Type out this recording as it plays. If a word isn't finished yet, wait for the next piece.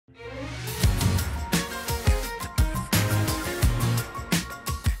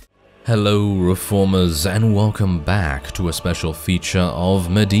Hello Reformers, and welcome back to a special feature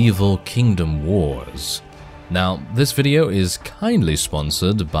of Medieval Kingdom Wars. Now, this video is kindly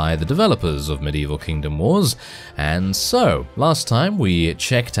sponsored by the developers of Medieval Kingdom Wars, and so, last time we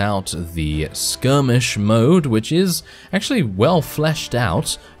checked out the skirmish mode, which is actually well fleshed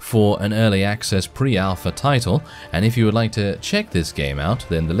out for an early access pre-alpha title, and if you would like to check this game out,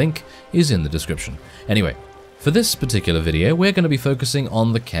 then the link is in the description. Anyway, for this particular video, we're going to be focusing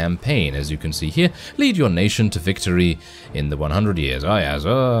on the campaign. As you can see here, lead your nation to victory in the 100 years. Oh yes,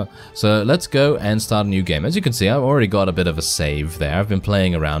 So let's go and start a new game. As you can see, I've already got a bit of a save there. I've been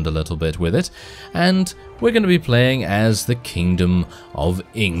playing around a little bit with it. And we're going to be playing as the Kingdom of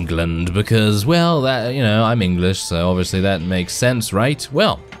England because, well, that, you know, I'm English, so obviously that makes sense, right?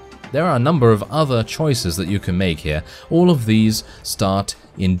 Well, there are a number of other choices that you can make here. All of these start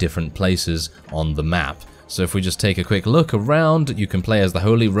in different places on the map. So if we just take a quick look around, you can play as the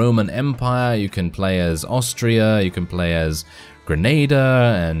Holy Roman Empire, you can play as Austria, you can play as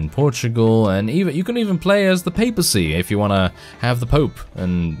Grenada and Portugal, and even you can even play as the papacy if you want to have the Pope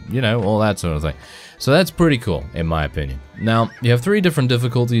and, you know, all that sort of thing. So that's pretty cool, in my opinion. Now, you have three different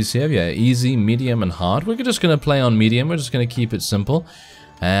difficulties here. Yeah, easy, medium, and hard. We're just going to play on medium. We're just going to keep it simple.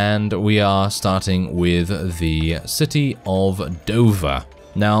 And we are starting with the city of Dover.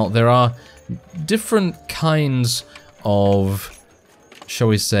 Now, there are different kinds of, shall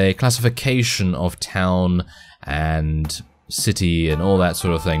we say, classification of town and city and all that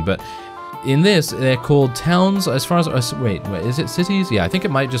sort of thing, but in this they're called towns as far as, wait, is it cities? Yeah, I think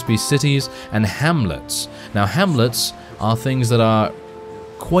it might just be cities and hamlets. Now hamlets are things that are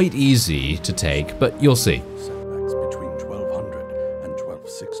quite easy to take, but you'll see. Setbacks between 1200 and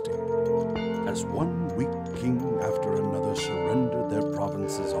 1260, as one weak king after another surrendered their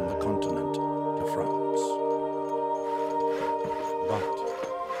provinces on the continent to France. But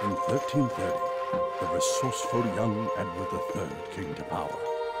in 1330, the resourceful young Edward III came to power.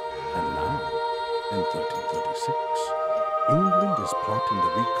 And now, in 1336, England is plotting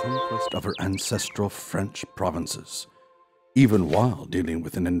the reconquest of her ancestral French provinces, even while dealing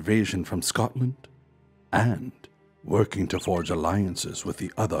with an invasion from Scotland and working to forge alliances with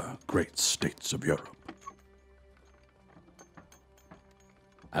the other great states of Europe.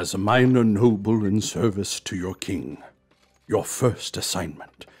 As a minor noble in service to your king, your first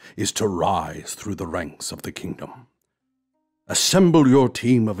assignment is to rise through the ranks of the kingdom. Assemble your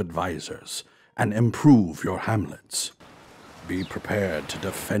team of advisors and improve your hamlets. Be prepared to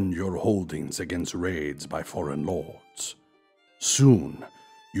defend your holdings against raids by foreign lords. Soon,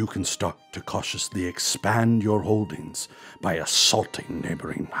 you can start to cautiously expand your holdings by assaulting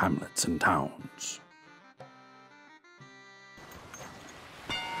neighboring hamlets and towns.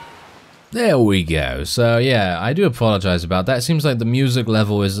 There we go. So yeah, I do apologize about that. It seems like the music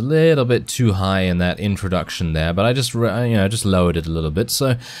level is a little bit too high in that introduction there, but I just, just lowered it a little bit.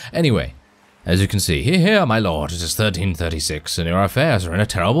 So anyway, as you can see, here, my lord, it is 1336, and your affairs are in a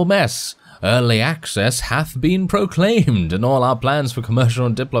terrible mess. Early access hath been proclaimed, and all our plans for commercial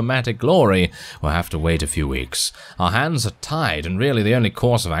and diplomatic glory will have to wait a few weeks. Our hands are tied, and really the only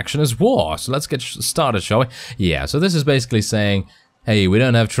course of action is war. So let's get started, shall we? Yeah, so this is basically saying, hey, we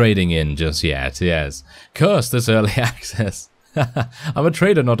don't have trading in just yet, yes. Curse this early access. I'm a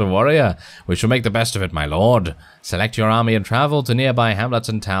trader, not a warrior. We shall make the best of it, my lord. Select your army and travel to nearby hamlets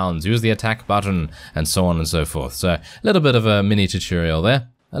and towns. Use the attack button, and so on and so forth. So, a little bit of a mini tutorial there.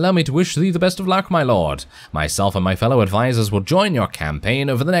 Allow me to wish thee the best of luck, my lord. Myself and my fellow advisors will join your campaign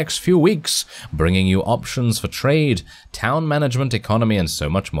over the next few weeks, bringing you options for trade, town management, economy, and so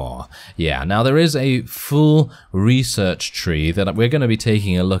much more. Yeah, now there is a full research tree that we're going to be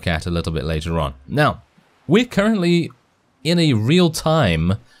taking a look at a little bit later on. Now, we're currently in a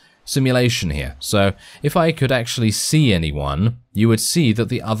real-time simulation here, so if I could actually see anyone, you would see that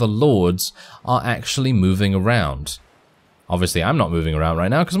the other lords are actually moving around. Obviously, I'm not moving around right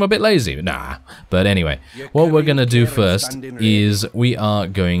now because I'm a bit lazy. Nah. But anyway, what we're going to do first is we are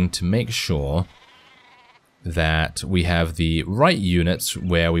going to make sure that we have the right units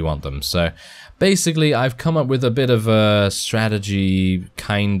where we want them. So basically, I've come up with a bit of a strategy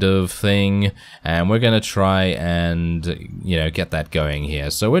kind of thing, and we're going to try and, you know, get that going here.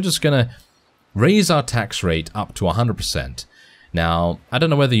 So we're just going to raise our tax rate up to 100%. Now, I don't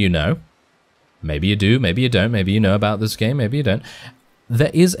know whether you know. Maybe you do, maybe you don't, maybe you know about this game, maybe you don't.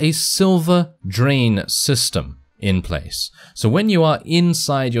 There is a silver drain system in place. So when you are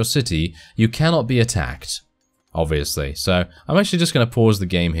inside your city, you cannot be attacked, obviously. So I'm actually just going to pause the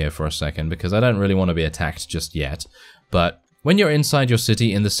game here for a second because I don't really want to be attacked just yet. But when you're inside your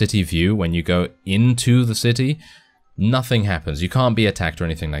city in the city view, when you go into the city, nothing happens. You can't be attacked or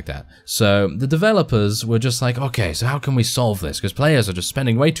anything like that. So the developers were just like, okay, so how can we solve this? Because players are just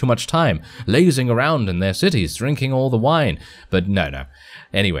spending way too much time lazing around in their cities, drinking all the wine. But no.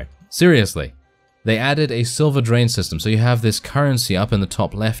 Anyway, seriously, they added a silver drain system. So you have this currency up in the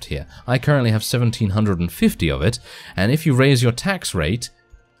top left here. I currently have 1,750 of it. And if you raise your tax rate,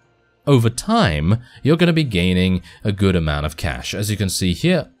 over time, you're going to be gaining a good amount of cash. As you can see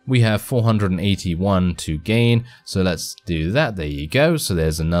here, we have 481 to gain. So let's do that. There you go. So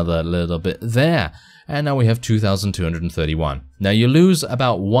there's another little bit there. And now we have 2,231. Now you lose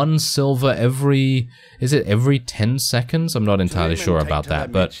about 1 silver every, is it every 10 seconds? I'm not entirely sure about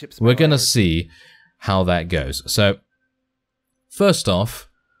that, but we're going to see how that goes. So first off,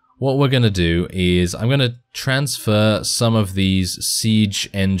 what we're going to do is I'm going to transfer some of these siege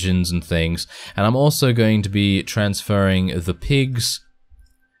engines and things, and I'm also going to be transferring the pigs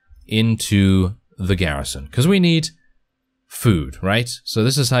into the garrison, because we need food, right? So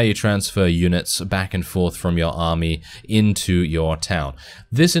this is how you transfer units back and forth from your army into your town.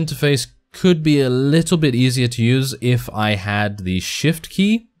 This interface could be a little bit easier to use if I had the shift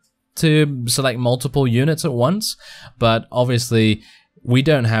key to select multiple units at once, but obviously we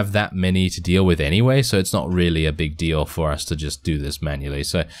don't have that many to deal with anyway, so it's not really a big deal for us to just do this manually.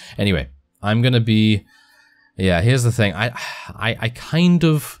 So anyway, I'm gonna be, yeah, here's the thing. I kind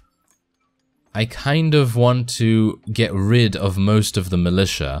of want to get rid of most of the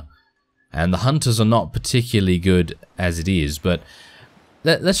militia, and the hunters are not particularly good as it is, but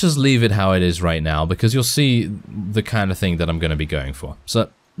let's just leave it how it is right now, because you'll see the kind of thing that I'm gonna be going for. So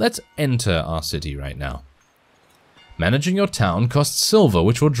let's enter our city right now. Managing your town costs silver,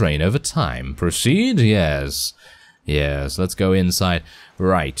 which will drain over time. Proceed? Yes. Yes, let's go inside.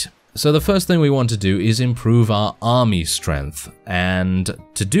 Right. So the first thing we want to do is improve our army strength. And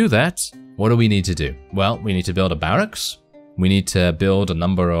to do that, what do we need to do? Well, we need to build a barracks. We need to build a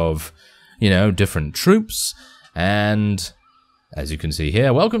number of, different troops. And as you can see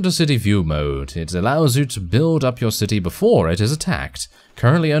here, welcome to city view mode. It allows you to build up your city before it is attacked.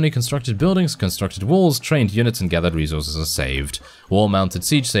 Currently only constructed buildings, constructed walls, trained units, and gathered resources are saved. Wall-mounted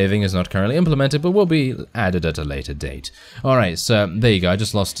siege saving is not currently implemented, but will be added at a later date. Alright, so there you go, I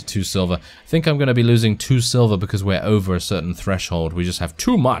just lost 2 silver. I think I'm going to be losing 2 silver because we're over a certain threshold. We just have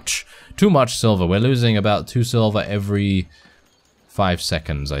too much silver. We're losing about 2 silver every 5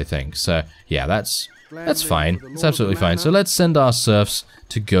 seconds, I think. So, yeah, that's fine. It's absolutely fine. So let's send our serfs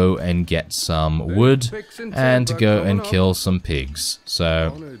to go and get some wood and to go and kill some pigs.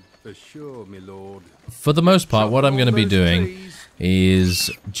 So for the most part, what I'm going to be doing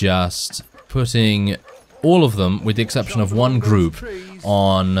is just putting all of them, with the exception of one group,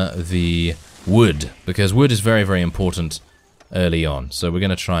 on the wood, because wood is very, very important early on. So we're going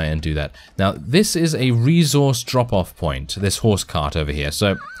to try and do that. Now, this is a resource drop-off point, this horse cart over here.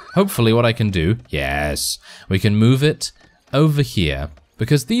 So hopefully what I can do, yes, we can move it over here,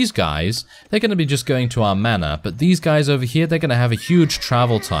 because these guys, they're going to be just going to our manor, but these guys over here, they're going to have a huge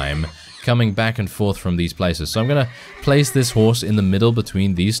travel time coming back and forth from these places. So I'm going to place this horse in the middle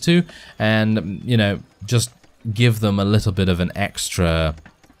between these two and, just give them a little bit of an extra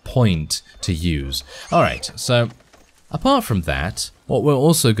point to use. Alright, so apart from that, what we're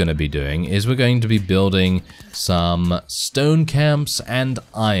also going to be doing is we're going to be building some stone camps and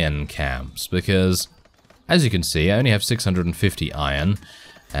iron camps, because as you can see, I only have 650 iron,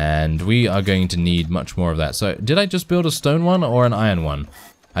 and we are going to need much more of that. So did I just build a stone one or an iron one?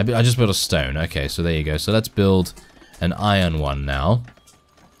 I just built a stone. Okay, so there you go. So let's build an iron one now.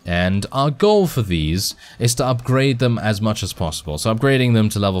 And our goal for these is to upgrade them as much as possible. So upgrading them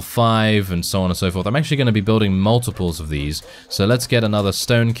to level 5 and so on and so forth. I'm actually going to be building multiples of these. So let's get another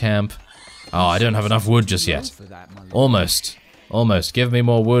stone camp. Oh, I don't have enough wood just yet. Almost. Almost. Give me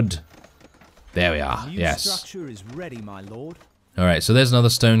more wood. There we are. Yes. Alright, so there's another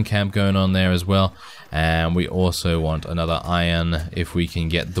stone camp going on there as well. And we also want another iron if we can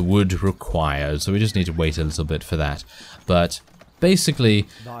get the wood required. So we just need to wait a little bit for that. But basically,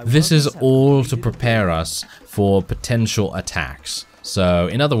 this is all to prepare us for potential attacks. So,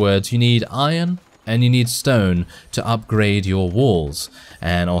 in other words, you need iron and you need stone to upgrade your walls.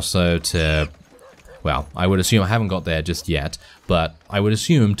 And also to, well, I would assume, I haven't got there just yet, but I would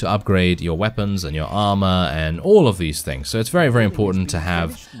assume to upgrade your weapons and your armor and all of these things. So it's very, very important to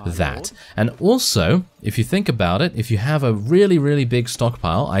have that. And also, if you think about it, if you have a really, really big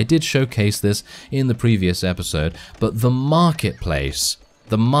stockpile, I did showcase this in the previous episode, but the marketplace,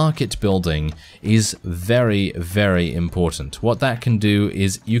 the market building is very, very important. What that can do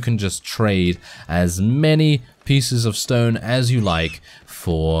is you can just trade as many pieces of stone as you like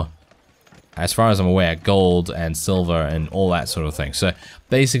for as far as I'm aware, gold and silver and all that sort of thing. So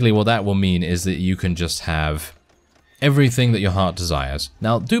basically what that will mean is that you can just have everything that your heart desires.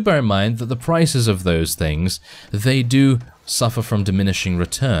 Now, do bear in mind that the prices of those things, they do suffer from diminishing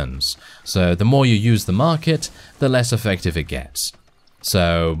returns. So the more you use the market, the less effective it gets.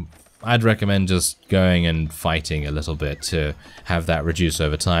 So I'd recommend just going and fighting a little bit to have that reduce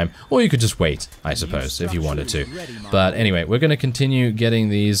over time. Or you could just wait, I suppose, if you wanted to. But anyway, we're going to continue getting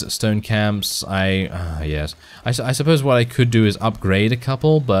these stone camps. Yes. I suppose what I could do is upgrade a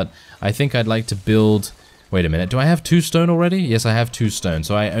couple, but I think I'd like to build... Wait a minute, do I have 2 stone already? Yes, I have 2 stone,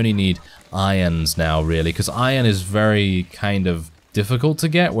 so I only need irons now, really, because iron is very kind of difficult to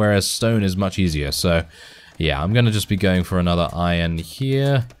get, whereas stone is much easier. So, yeah, I'm going to just be going for another iron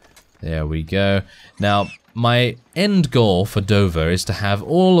here. There we go. Now, my end goal for Dover is to have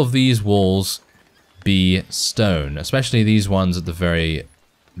all of these walls be stone, especially these ones at the very,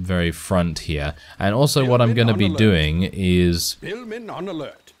 very front here. And also what I'm going to be doing is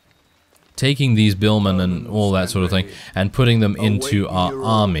taking these billmen and all that sort of thing and putting them into our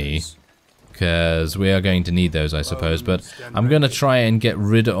army, because we are going to need those, I suppose. But I'm going to try and get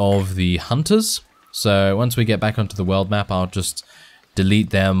rid of the hunters. So once we get back onto the world map, I'll just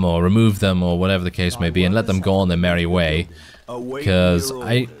delete them or remove them or whatever the case may be and let them go on their merry way, because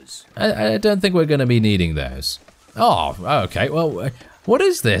I don't think we're going to be needing those. Oh, okay. Well, what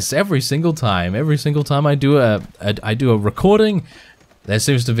is this? Every single time I do a recording, there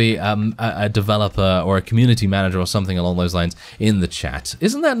seems to be a developer or a community manager or something along those lines in the chat.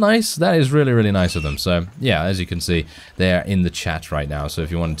 Isn't that nice? That is really, really nice of them. So, yeah, as you can see, they're in the chat right now. So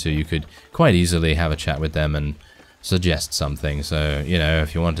if you wanted to, you could quite easily have a chat with them and suggest something. So, you know,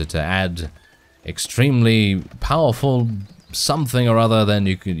 if you wanted to add extremely powerful something or other, then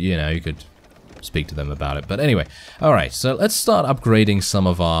you could speak to them about it. But anyway, alright, so let's start upgrading some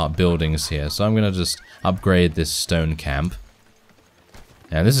of our buildings here. So I'm going to just upgrade this stone camp.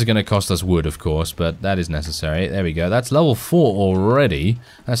 And this is going to cost us wood, of course, but that is necessary. There we go. That's level 4 already.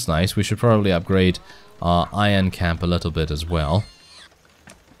 That's nice. We should probably upgrade our iron camp a little bit as well.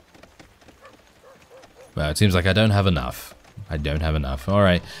 Well, it seems like I don't have enough. I don't have enough.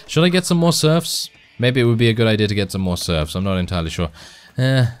 Alright. Should I get some more serfs? Maybe it would be a good idea to get some more serfs. I'm not entirely sure.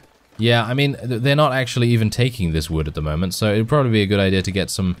 Yeah, I mean, they're not actually even taking this wood at the moment, so it would probably be a good idea to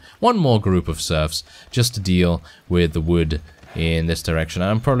get one more group of serfs just to deal with the wood in this direction.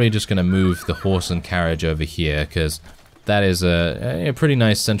 I'm probably just going to move the horse and carriage over here, because that is a pretty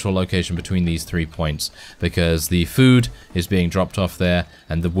nice central location between these 3 points, because the food is being dropped off there,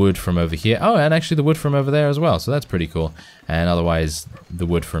 and the wood from over here. Oh, and actually the wood from over there as well, so that's pretty cool. And otherwise, the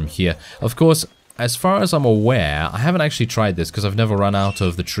wood from here. Of course, as far as I'm aware, I haven't actually tried this because I've never run out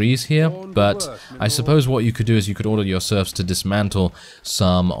of the trees here, but I suppose what you could do is you could order your serfs to dismantle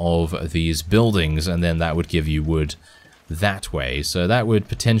some of these buildings, and then that would give you wood that way. So that would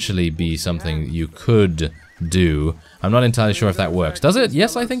potentially be something you could do. I'm not entirely sure if that works. Does it?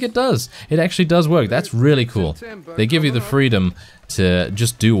 Yes, I think it does. It actually does work. That's really cool. They give you the freedom to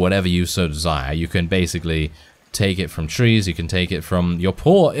just do whatever you so desire. You can basically take it from trees, you can take it from your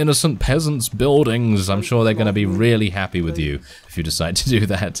poor innocent peasants' buildings. I'm sure they're going to be really happy with you if you decide to do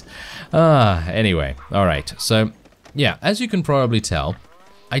that. Anyway, alright. So, yeah, as you can probably tell,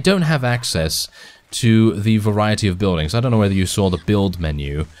 I don't have access to the variety of buildings. I don't know whether you saw the build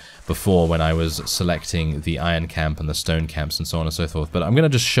menu before when I was selecting the iron camp and the stone camps and so on and so forth, but I'm going to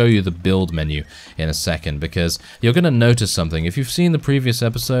just show you the build menu in a second, because you're going to notice something. If you've seen the previous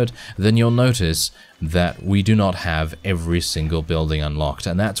episode, then you'll notice that we do not have every single building unlocked,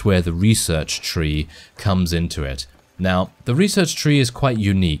 and that's where the research tree comes into it. Now, the research tree is quite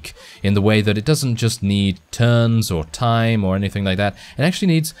unique in the way that it doesn't just need turns or time or anything like that. It actually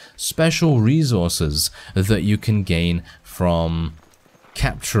needs special resources that you can gain from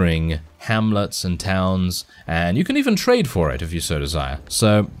capturing hamlets and towns, and you can even trade for it if you so desire.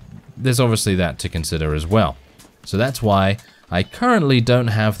 So there's obviously that to consider as well. So that's why I currently don't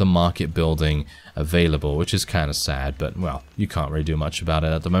have the market building available, which is kind of sad, but, well, you can't really do much about it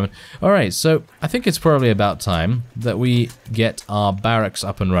at the moment. Alright, so I think it's probably about time that we get our barracks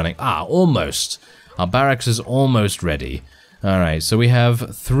up and running. Almost. Our barracks is almost ready. Alright, so we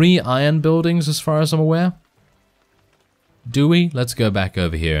have 3 iron buildings as far as I'm aware. Do we? Let's go back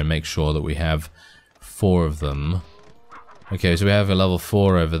over here and make sure that we have 4 of them. Okay, so we have a level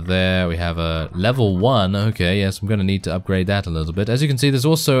 4 over there. We have a level 1. Okay, yes, I'm going to need to upgrade that a little bit. As you can see, there's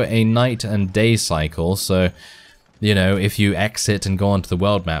also a night and day cycle. So, you know, if you exit and go onto the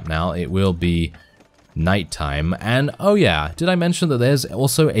world map now, it will be nighttime. And oh yeah, did I mention that there's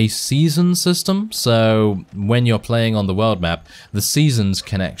also a season system? So when you're playing on the world map, the seasons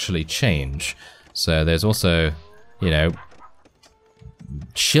can actually change. So there's also, you know,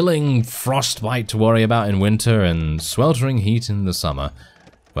 chilling frostbite to worry about in winter and sweltering heat in the summer.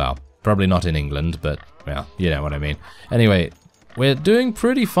 Well, probably not in England, but, well, you know what I mean. Anyway, we're doing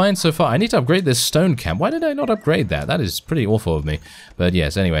pretty fine so far. I need to upgrade this stone camp. Why did I not upgrade that? That is pretty awful of me. But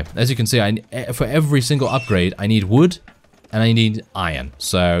yes, anyway, as you can see, for every single upgrade, I need wood and I need iron.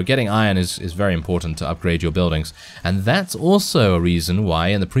 So getting iron is very important to upgrade your buildings. And that's also a reason why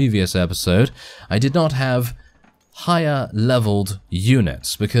in the previous episode, I did not have higher leveled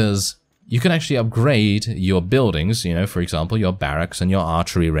units, because you can actually upgrade your buildings, you know, for example, your barracks and your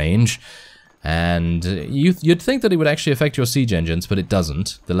archery range, and you'd think that it would actually affect your siege engines, but it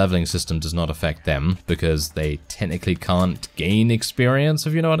doesn't. The leveling system does not affect them, because they technically can't gain experience,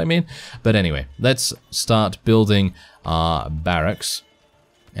 if you know what I mean. But anyway, let's start building our barracks,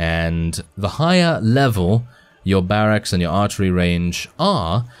 and the higher level your barracks and your archery range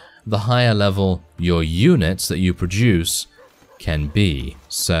are, the higher level your units that you produce can be.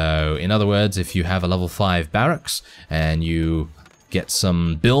 So, in other words, if you have a level 5 barracks and you get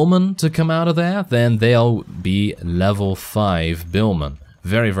some billmen to come out of there, then they'll be level 5 billmen.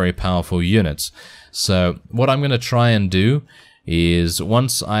 Very, very powerful units. So, what I'm going to try and do is,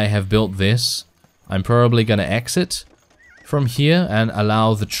 once I have built this, I'm probably going to exit from here and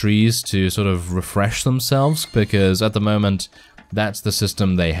allow the trees to sort of refresh themselves, because at the moment that's the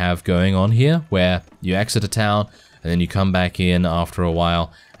system they have going on here, where you exit a town and then you come back in after a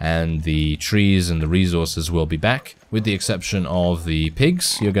while and the trees and the resources will be back, with the exception of the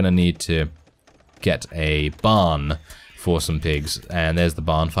pigs. You're going to need to get a barn for some pigs, and there's the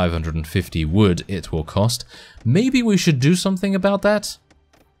barn, 550 wood it will cost. Maybe we should do something about that?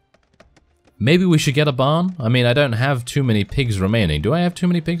 Maybe we should get a barn? I mean, I don't have too many pigs remaining. Do I have too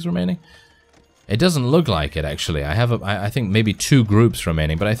many pigs remaining? It doesn't look like it, actually. I have, I think, maybe 2 groups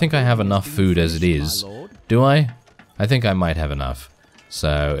remaining, but I think I have enough food as it is. Do I? I think I might have enough.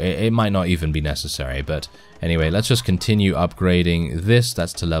 So, it might not even be necessary, but anyway, let's just continue upgrading this.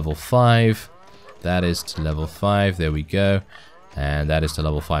 That's to level 5. That is to level 5. There we go. And that is to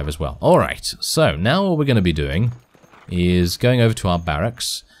level 5 as well. Alright, so now what we're going to be doing is going over to our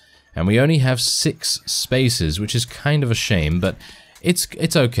barracks. And we only have 6 spaces, which is kind of a shame, but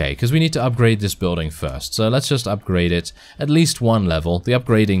it's okay, because we need to upgrade this building first. So let's just upgrade it at least 1 level. The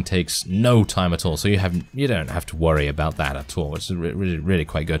upgrading takes no time at all, so you don't have to worry about that at all, which is really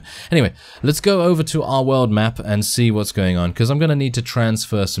quite good. Anyway, let's go over to our world map and see what's going on, because I'm going to need to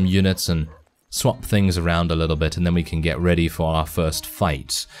transfer some units and swap things around a little bit, and then we can get ready for our first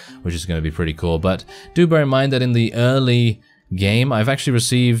fight, which is going to be pretty cool. But do bear in mind that in the early game, I've actually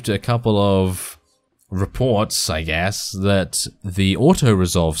received a couple of reports, I guess, that the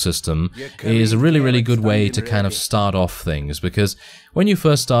auto-resolve system is a really good way to kind of start off things, because when you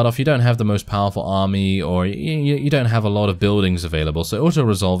first start off, you don't have the most powerful army, or you don't have a lot of buildings available, so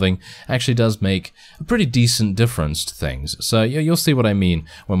auto-resolving actually does make a pretty decent difference to things. So you'll see what I mean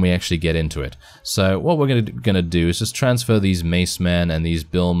when we actually get into it. So what we're gonna do is just transfer these macemen and these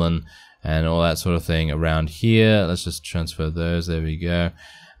billmen and all that sort of thing around here. Let's just transfer those, there we go.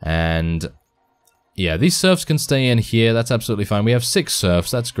 And yeah, these serfs can stay in here, that's absolutely fine. We have 6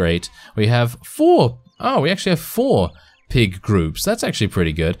 serfs, that's great. We have 4, oh, we actually have 4 pig groups, that's actually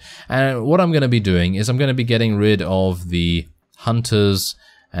pretty good. And what I'm going to be doing is I'm going to be getting rid of the hunters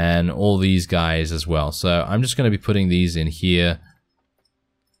and all these guys as well. So I'm just going to be putting these in here,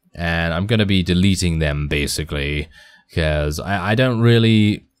 and I'm going to be deleting them basically, because I don't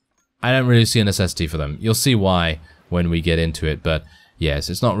really see a necessity for them. You'll see why when we get into it, but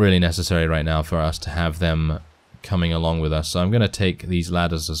yes, it's not really necessary right now for us to have them coming along with us. So I'm going to take these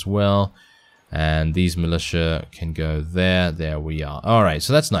ladders as well, and these militia can go there. There we are. Alright,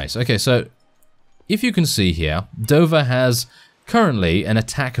 so that's nice. Okay, so if you can see here, Dover has currently an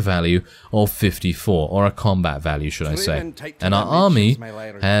attack value of 54, or a combat value, should I say. And our army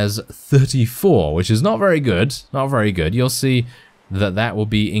has 34, which is not very good. Not very good. You'll see that that will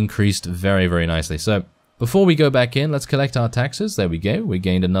be increased very nicely. So before we go back in, let's collect our taxes. There we go. We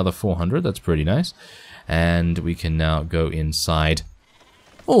gained another 400. That's pretty nice. And we can now go inside.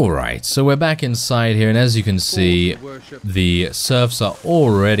 Alright, so we're back inside here, and as you can see, the serfs are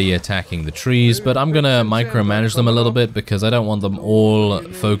already attacking the trees, but I'm gonna micromanage them a little bit because I don't want them all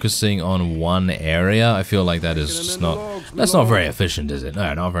focusing on one area. I feel like that is just that's not very efficient, is it?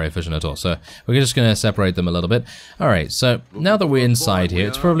 No, not very efficient at all. So we're just gonna separate them a little bit. Alright, so now that we're inside here,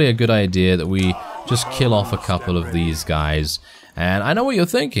 it's probably a good idea that we just kill off a couple of these guys And I know what you're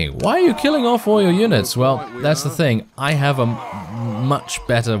thinking. Why are you killing off all your units? Well, that's the thing. I have a much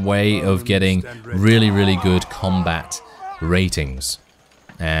better way of getting really, really good combat ratings.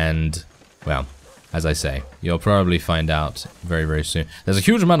 And, well, as I say, you'll probably find out very, very soon. There's a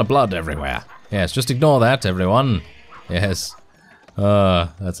huge amount of blood everywhere. Yes, just ignore that, everyone. Yes.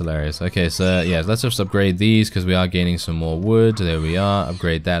 That's hilarious. Okay, so, yeah, let's just upgrade these because we are gaining some more wood. There we are.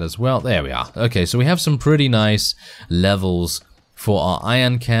 Upgrade that as well. There we are. Okay, so we have some pretty nice levels for our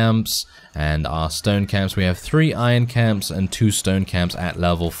iron camps and our stone camps. We have 3 iron camps and 2 stone camps at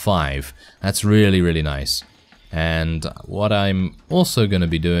level 5. That's really, really nice. And what I'm also going to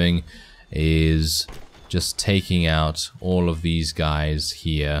be doing is just taking out all of these guys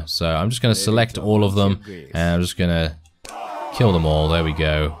here. So I'm just going to select all of them, and I'm just going to kill them all. There we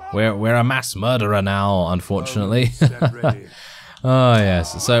go. We're a mass murderer now, unfortunately. Oh,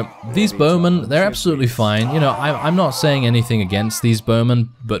 yes. So these bowmen, they're absolutely fine. You know, I'm not saying anything against these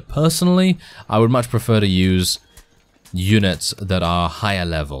bowmen, but personally, I would much prefer to use units that are higher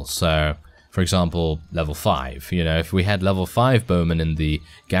level. So, for example, level 5. You know, if we had level 5 bowmen in the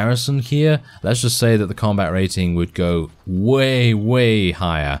garrison here, let's just say that the combat rating would go way, way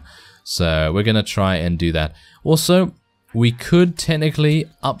higher. So we're going to try and do that. Also, we could technically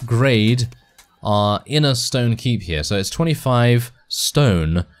upgrade our inner stone keep here. So it's 25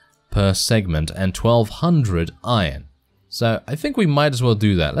 stone per segment and 1200 iron. So I think we might as well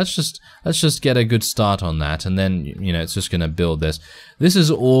do that. Let's just get a good start on that, and then, you know, it's just going to build this. This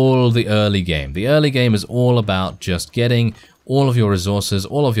is all the early game. The early game is all about just getting all of your resources,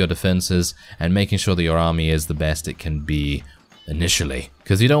 all of your defenses, and making sure that your army is the best it can be initially.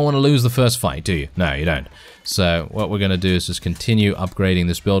 Because you don't want to lose the first fight, do you? No, you don't. So what we're going to do is just continue upgrading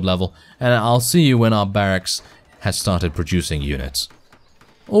this build level, and I'll see you when our barracks has started producing units.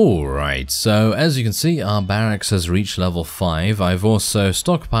 Alright, so as you can see, our barracks has reached level 5. I've also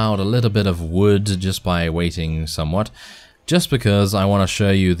stockpiled a little bit of wood just by waiting somewhat, just because I want to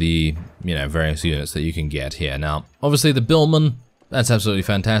show you the, you know, various units that you can get here. Now, obviously the billmen, that's absolutely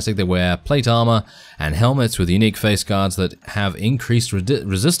fantastic. They wear plate armor and helmets with unique face guards that have increased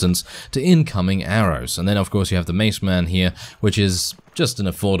resistance to incoming arrows. And then, of course, you have the maceman here, which is just an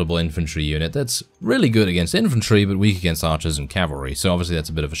affordable infantry unit that's really good against infantry, but weak against archers and cavalry. So obviously that's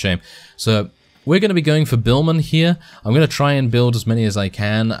a bit of a shame. So we're going to be going for billmen here. I'm going to try and build as many as I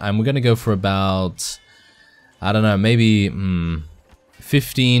can, and we're going to go for about, I don't know, maybe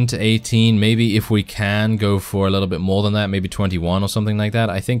 15 to 18, maybe if we can go for a little bit more than that, maybe 21 or something like that.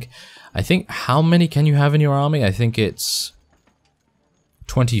 I think how many can you have in your army? I think it's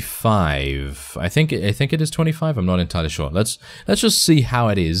 25. I think it is 25. I'm not entirely sure. Let's just see how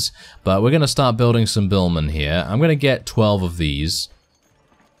it is. But we're going to start building some billmen here. I'm going to get 12 of these,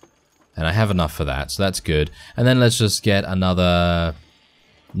 and I have enough for that, so that's good. And then let's just get another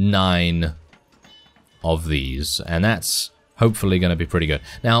 9 of these, and that's hopefully going to be pretty good.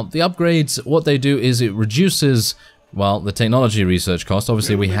 Now, the upgrades, what they do is it reduces, well, the technology research cost.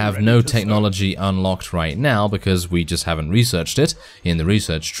 Obviously, we have no technology unlocked right now because we just haven't researched it in the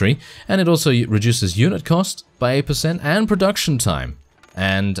research tree. And it also reduces unit cost by 8% and production time.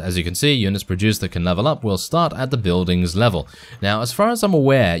 And as you can see, units produced that can level up will start at the buildings level. Now, as far as I'm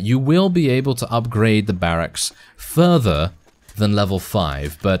aware, you will be able to upgrade the barracks further than level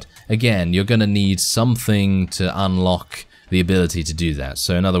 5. But again, you're going to need something to unlock the ability to do that.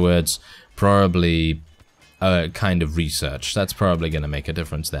 So in other words, probably a kind of research. That's probably going to make a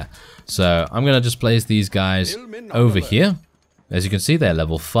difference there. So I'm going to just place these guys over here. As you can see, they're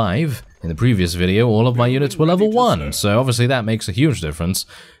level 5. In the previous video, all of my units were level 1. So obviously that makes a huge difference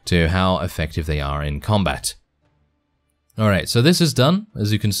to how effective they are in combat. Alright, so this is done,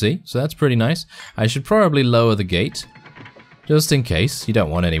 as you can see. So that's pretty nice. I should probably lower the gate, just in case. You don't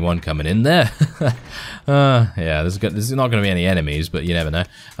want anyone coming in there. Yeah, there's not going to be any enemies, but you never know.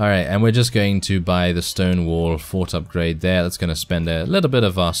 Alright, and we're just going to buy the stone wall fort upgrade there. That's going to spend a little bit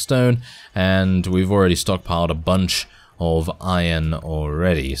of our stone, and we've already stockpiled a bunch of iron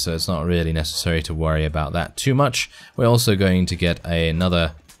already, so it's not really necessary to worry about that too much. We're also going to get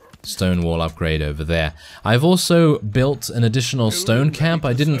another stone wall upgrade over there. I've also built an additional stone camp.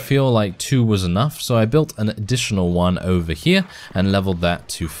 I didn't feel like 2 was enough, so I built an additional one over here and leveled that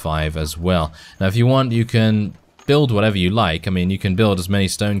to 5 as well. Now if you want, you can build whatever you like. I mean, you can build as many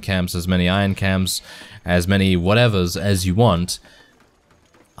stone camps, as many iron camps, as many whatevers as you want.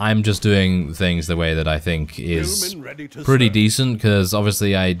 I'm just doing things the way that I think is pretty decent, because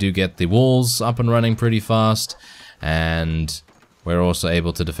obviously I do get the walls up and running pretty fast, and we're also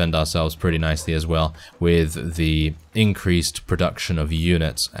able to defend ourselves pretty nicely as well with the increased production of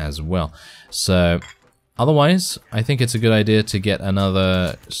units as well. So otherwise, I think it's a good idea to get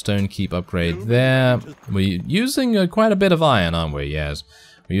another stone keep upgrade there. We're using quite a bit of iron, aren't we? Yes,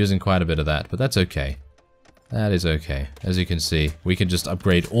 we're using quite a bit of that, but that's okay. That is okay. As you can see, we can just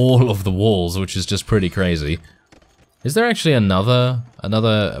upgrade all of the walls, which is just pretty crazy. Is there actually another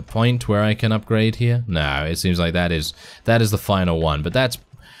point where I can upgrade here? No, it seems like that is the final one, but that's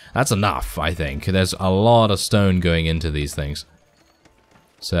enough, I think. There's a lot of stone going into these things.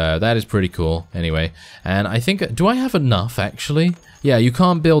 So that is pretty cool, anyway. And I think, do I have enough, actually? Yeah, you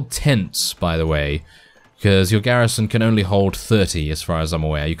can't build tents, by the way, because your garrison can only hold 30, as far as I'm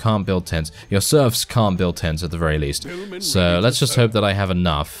aware. You can't build tents. Your serfs can't build tents, at the very least. So let's just hope that I have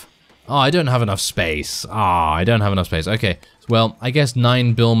enough. Oh, I don't have enough space. I don't have enough space. Okay, well, I guess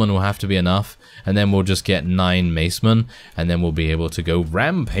 9 billmen will have to be enough, and then we'll just get 9 macemen, and then we'll be able to go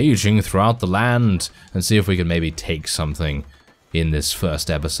rampaging throughout the land and see if we can maybe take something in this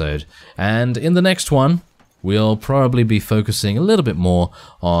first episode. And in the next one, we'll probably be focusing a little bit more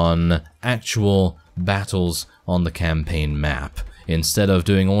on actual battles on the campaign map. Instead of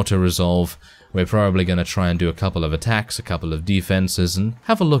doing auto-resolve, we're probably going to try and do a couple of attacks, a couple of defenses, and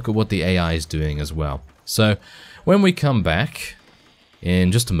have a look at what the AI is doing as well. So, when we come back,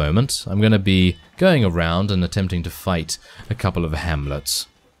 in just a moment, I'm going to be going around and attempting to fight a couple of hamlets.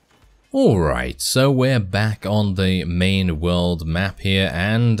 Alright, so we're back on the main world map here,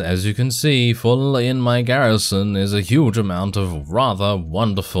 and as you can see, full in my garrison is a huge amount of rather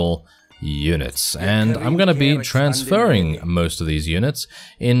wonderful units, and I'm going to be transferring most of these units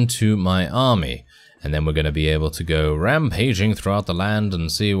into my army, and then we're going to be able to go rampaging throughout the land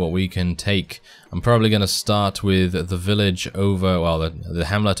and see what we can take. I'm probably going to start with the village over, well, the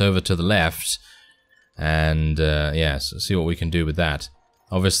hamlet over to the left, and yes, see what we can do with that.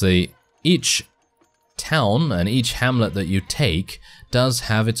 Obviously, each town and each hamlet that you take does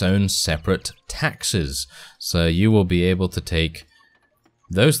have its own separate taxes, so you will be able to take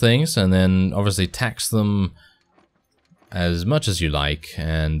those things and then obviously tax them as much as you like,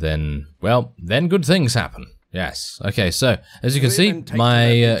 and then, well, then good things happen. Yes. Okay, so as you can see,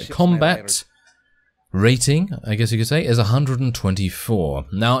 my combat rating, I guess you could say, is 124.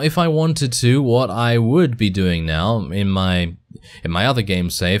 Now, if I wanted to, what I would be doing now in my other game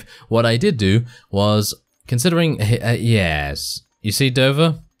save, what I did do was considering, yes, you see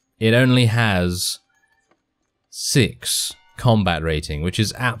Dover? It only has 6 combat rating, which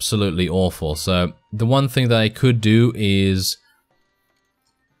is absolutely awful. So the one thing that I could do is,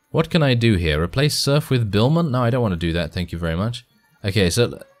 what can I do here? Replace serf with billman? No, I don't want to do that, thank you very much. Okay,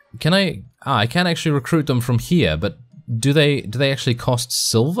 so can I can actually recruit them from here, but do they actually cost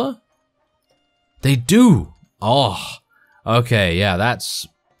silver? They do. Oh, okay, yeah, that's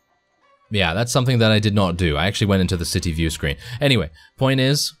something that I did not do. I actually went into the city view screen. Anyway, point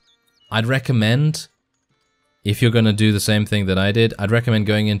is, I'd recommend, if you're going to do the same thing that I did, I'd recommend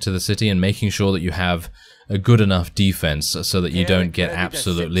going into the city and making sure that you have a good enough defense so that you don't get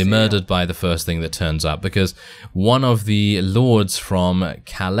absolutely murdered by the first thing that turns up. Because one of the lords from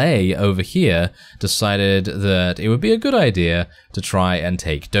Calais over here decided that it would be a good idea to try and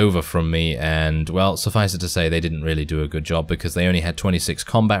take Dover from me, and, well, suffice it to say, they didn't really do a good job because they only had 26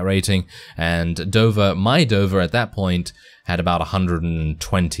 combat rating, and Dover, my Dover at that point, had about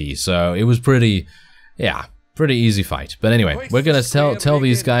 120, so it was pretty, yeah, pretty easy fight. But anyway, we're gonna tell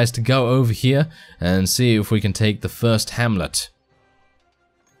these guys to go over here and see if we can take the first hamlet.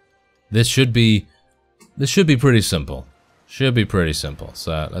 This should be pretty simple. Should be pretty simple.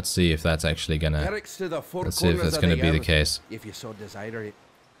 So let's see if that's actually gonna be the case. If you so desire it.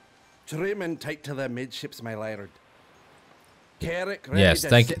 Trim and tight to the midships, my laird. Yes,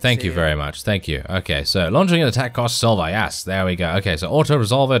 thank you very much. Thank you. Okay, so launching an attack costs silver. Yes, there we go. Okay, so auto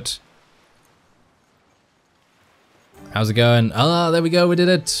resolve it. How's it going? Ah, there we go, we did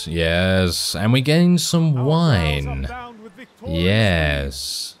it. Yes, and we gained some wine.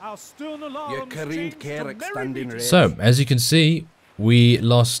 Yes. So, as you can see, we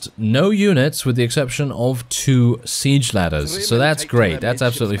lost no units with the exception of 2 siege ladders. So that's great. That's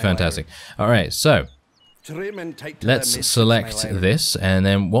absolutely fantastic. Alright, so let's select this, and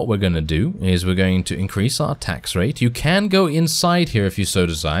then what we're going to do is we're going to increase our tax rate. You can go inside here if you so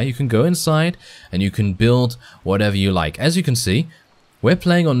desire. You can go inside and you can build whatever you like. As you can see, we're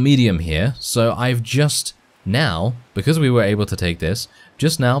playing on medium here, so I've just now, because we were able to take this,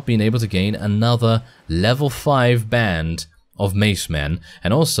 just now been able to gain another level 5 band of macemen,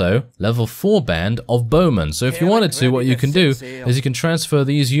 and also level 4 band of bowmen. So if you wanted to, what you can do is you can transfer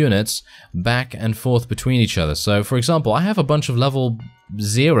these units back and forth between each other. So for example, I have a bunch of level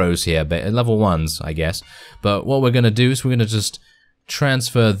 0s here, level 1s, I guess. But what we're going to do is we're going to just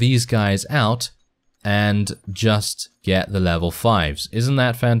transfer these guys out and just get the level 5s. Isn't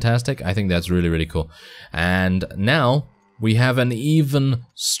that fantastic? I think that's really, really cool. And now we have an even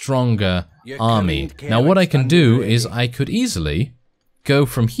stronger army. Now what I can do is I could easily go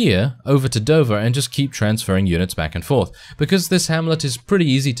from here over to Dover and just keep transferring units back and forth. Because this hamlet is pretty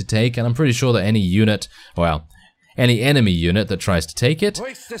easy to take, and I'm pretty sure that any unit, well, any enemy unit that tries to take it,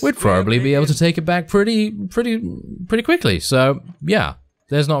 would probably be able to take it back pretty quickly. So, yeah.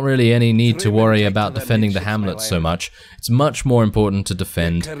 There's not really any need to worry about defending the hamlet so much. It's much more important to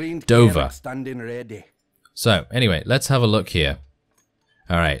defend Dover. So, anyway, let's have a look here.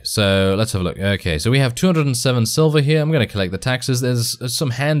 Alright, so let's have a look. Okay, so we have 207 silver here. I'm going to collect the taxes. There's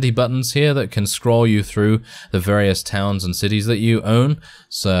some handy buttons here that can scroll you through the various towns and cities that you own.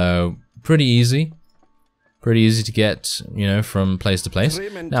 So, pretty easy. Pretty easy to get, you know, from place to place.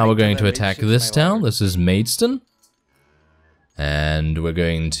 Now we're going to attack this town. This is Maidstone. And we're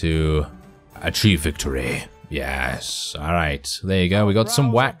going to achieve victory. Yes. Alright. There you go. We got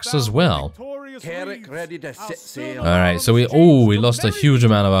some wax as well. Alright, so we lost a huge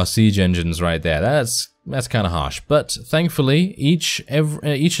amount of our siege engines right there. That's kind of harsh. But thankfully, each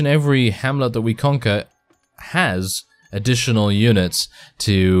and every hamlet that we conquer has additional units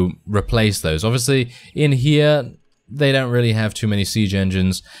to replace those. Obviously, in here, they don't really have too many siege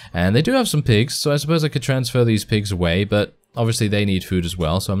engines, and they do have some pigs, so I suppose I could transfer these pigs away, but obviously they need food as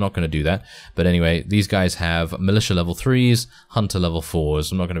well, so I'm not going to do that. But anyway, these guys have militia level 3s, hunter level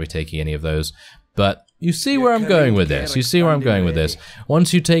 4s. I'm not going to be taking any of those. But you see where I'm going with this. You see where I'm going with this.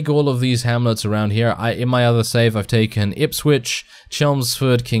 Once you take all of these hamlets around here, in my other save, I've taken Ipswich,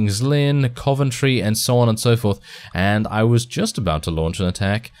 Chelmsford, King's Lynn, Coventry, and so on and so forth. And I was just about to launch an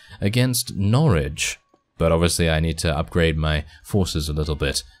attack against Norwich. But obviously I need to upgrade my forces a little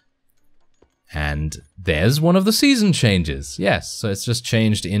bit. And there's one of the season changes. Yes, so it's just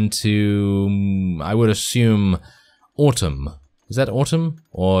changed into, I would assume, autumn. Is that autumn?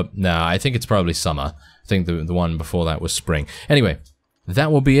 Or, no, I think it's probably summer. I think the one before that was spring. Anyway,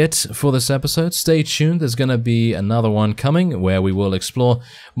 that will be it for this episode. Stay tuned, there's going to be another one coming where we will explore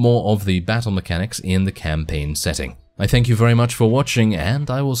more of the battle mechanics in the campaign setting. I thank you very much for watching, and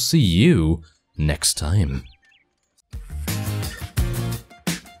I will see you next time.